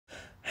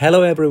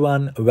Hello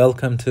everyone,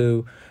 welcome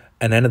to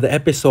another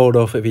episode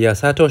of Via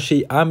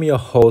Satoshi. I'm your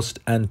host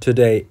and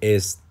today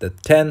is the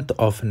 10th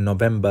of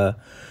November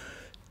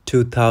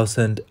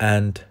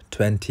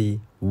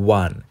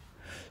 2021.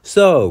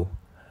 So,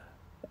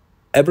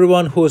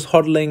 everyone who's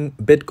hodling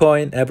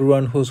Bitcoin,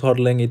 everyone who's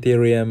hodling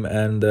Ethereum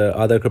and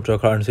other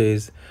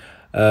cryptocurrencies,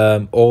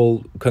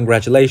 all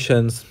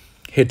congratulations,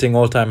 hitting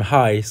all-time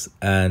highs.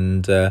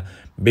 And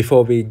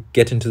before we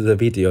get into the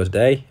video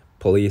today,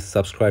 please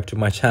subscribe to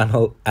my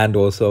channel and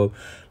also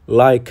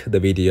like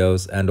the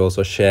videos and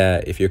also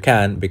share if you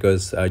can,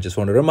 because I just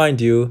want to remind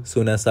you,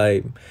 soon as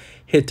I'm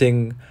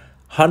hitting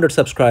 100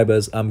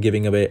 subscribers, I'm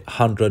giving away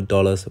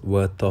 $100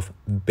 worth of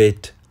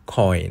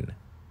Bitcoin.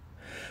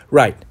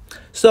 Right,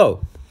 so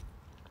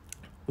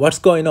what's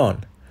going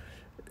on?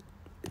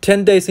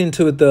 10 days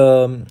into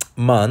the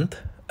month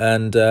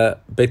and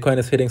Bitcoin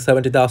is hitting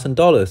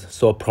 $70,000.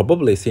 So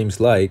probably seems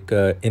like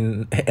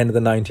in end of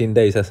the 19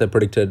 days, as I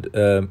predicted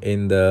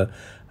in the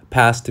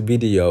past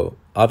video,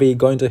 are we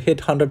going to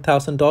hit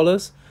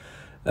 $100,000?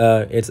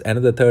 It's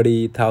another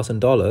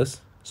 $30,000.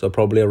 So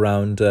probably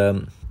around,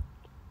 around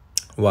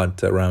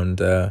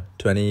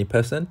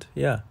 20%?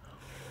 Yeah.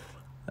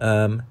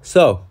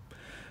 So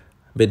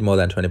a bit more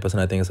than 20%,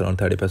 I think it's around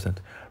 30%.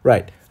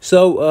 Right.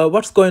 So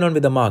what's going on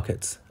with the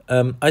markets?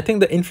 I think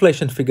the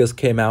inflation figures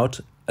came out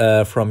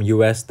from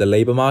US, the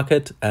labor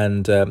market,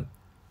 and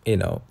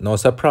no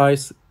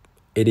surprise,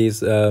 it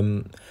is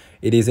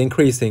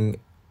increasing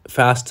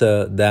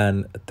faster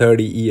than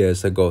 30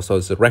 years ago. So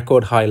it's a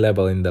record high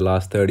level in the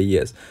last 30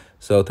 years.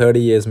 So 30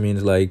 years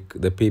means like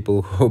the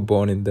people who were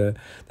born in the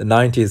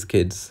 90s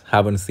kids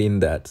haven't seen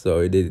that.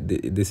 So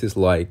this is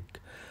like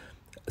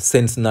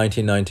since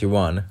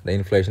 1991, the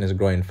inflation is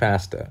growing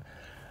faster.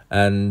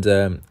 And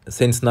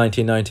since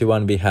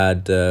 1991, we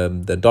had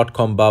the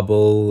dot-com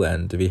bubble,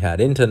 and we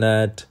had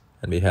internet,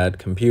 and we had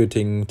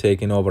computing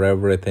taking over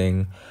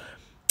everything.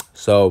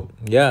 So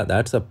yeah,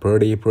 that's a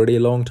pretty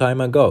long time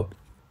ago.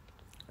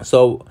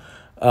 So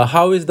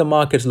how is the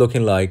markets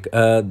looking like?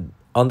 On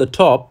the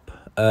top,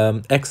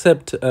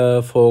 except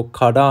for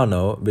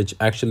Cardano, which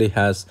actually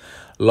has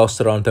lost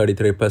around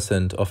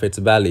 33% of its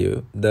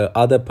value, the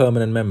other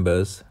permanent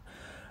members,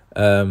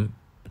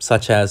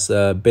 such as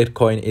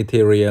Bitcoin,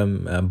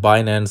 Ethereum,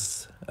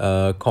 Binance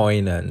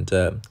Coin, and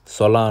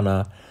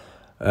Solana,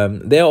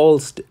 they're all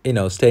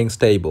staying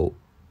stable.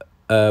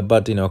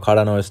 But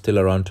Cardano is still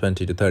around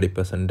 20 to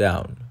 30%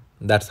 down.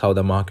 That's how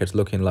the market's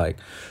looking like.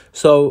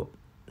 So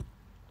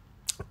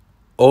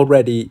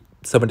already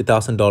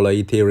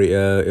 $70,000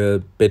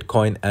 Ethereum,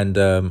 Bitcoin, and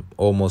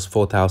almost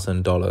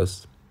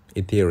 $4,000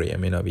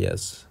 Ethereum. We are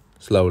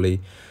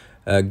slowly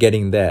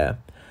getting there.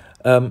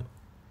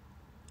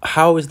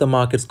 How is the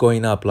markets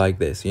going up like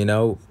this?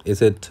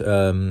 Is it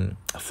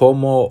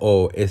FOMO,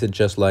 or is it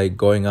just like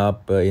going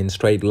up in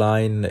straight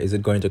line? Is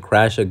it going to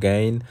crash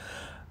again?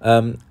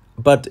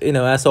 But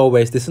as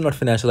always, this is not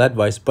financial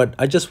advice, but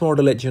I just want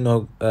to let you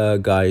know,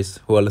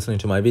 guys who are listening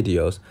to my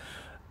videos,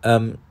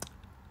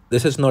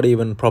 this is not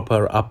even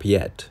proper up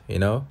yet.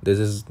 This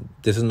is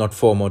not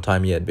FOMO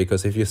time yet,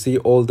 because if you see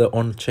all the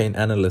on-chain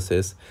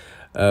analysis,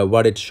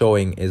 what it's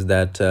showing is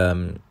that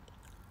the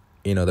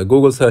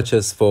Google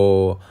searches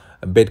for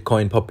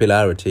Bitcoin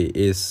popularity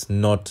is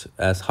not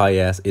as high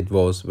as it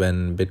was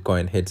when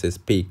Bitcoin hits its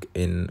peak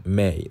in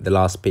May, the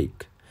last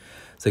peak,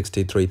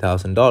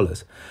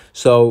 $63,000.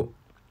 So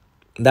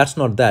that's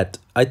not that.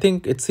 I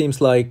think it seems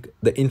like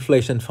the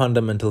inflation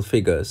fundamental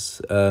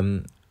figures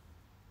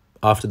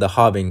after the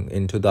halving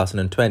in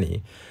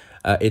 2020,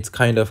 it's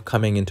kind of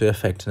coming into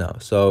effect now.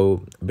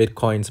 So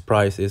Bitcoin's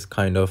price is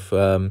kind of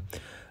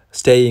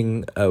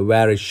staying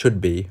where it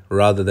should be,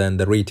 rather than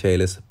the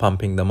retail is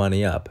pumping the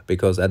money up.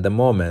 Because at the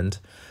moment,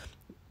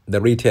 the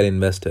retail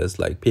investors,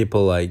 like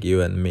people like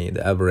you and me,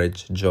 the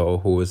average Joe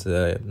who is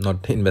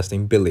not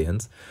investing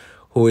billions,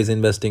 who is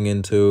investing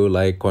into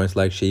like coins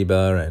like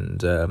Shiba and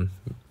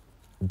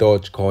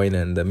Dogecoin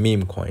and the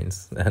meme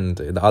coins and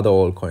the other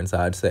old coins,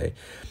 I'd say,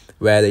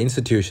 where the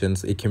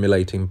institutions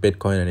accumulating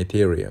Bitcoin and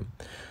Ethereum.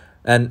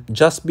 And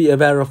just be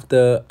aware of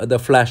the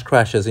flash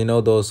crashes.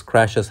 Those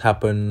crashes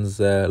happens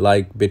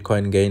like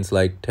Bitcoin gains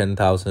like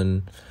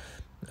 $10,000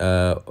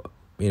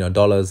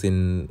 dollars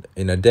in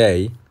a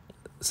day.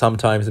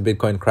 Sometimes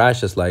Bitcoin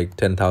crashes like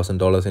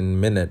 $10,000 in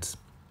minutes.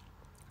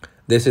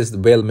 This is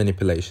whale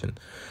manipulation.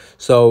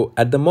 So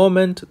at the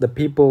moment, the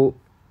people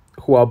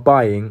who are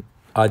buying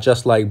are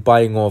just like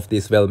buying off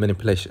this whale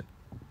manipulation.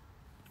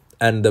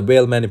 And the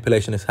whale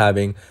manipulation is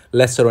having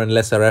lesser and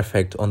lesser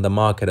effect on the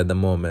market at the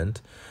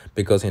moment,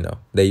 because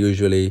they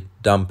usually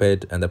dump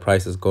it and the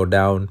prices go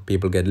down,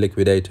 people get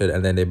liquidated,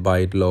 and then they buy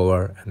it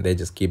lower, and they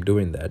just keep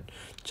doing that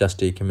just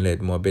to accumulate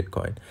more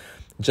Bitcoin.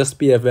 Just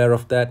be aware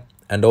of that.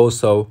 And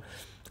also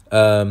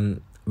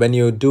when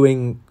you're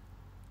doing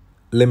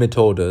limit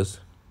orders,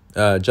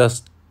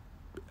 just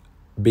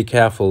be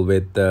careful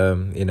with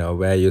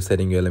where you're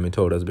setting your limit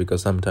orders,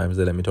 because sometimes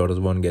the limit orders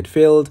won't get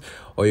filled,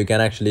 or you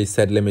can actually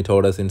set limit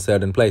orders in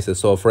certain places.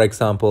 So for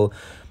example,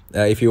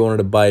 if you wanted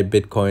to buy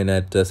Bitcoin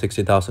at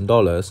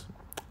 $60,000,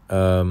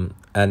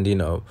 and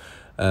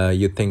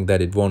you think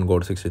that it won't go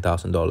to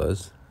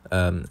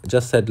 $60,000.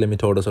 Just set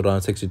limit orders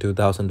around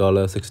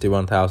 $62,000,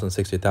 61,000,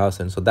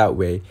 60,000. So that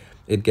way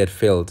it get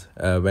filled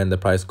when the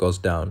price goes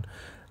down.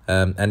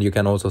 And you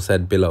can also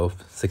set below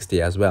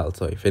 60 as well.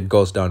 So if it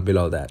goes down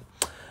below that,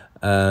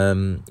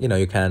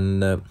 you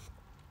can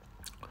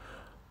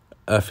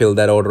fill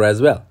that order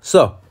as well.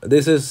 So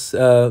this is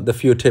the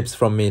few tips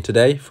from me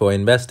today for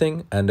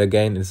investing. And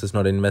again, this is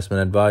not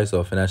investment advice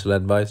or financial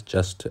advice,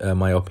 just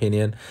my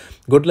opinion.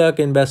 Good luck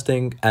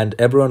investing, and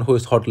everyone who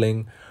is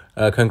hodling,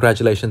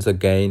 congratulations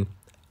again.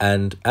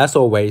 And as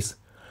always,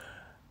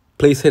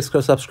 please hit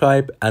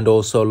subscribe and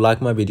also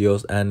like my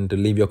videos and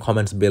leave your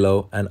comments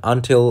below. And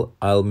until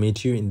I'll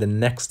meet you in the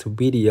next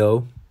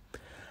video,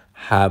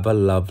 have a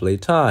lovely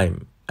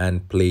time,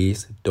 and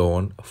please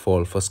don't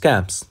fall for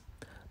scams.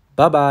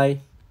 Bye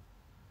bye.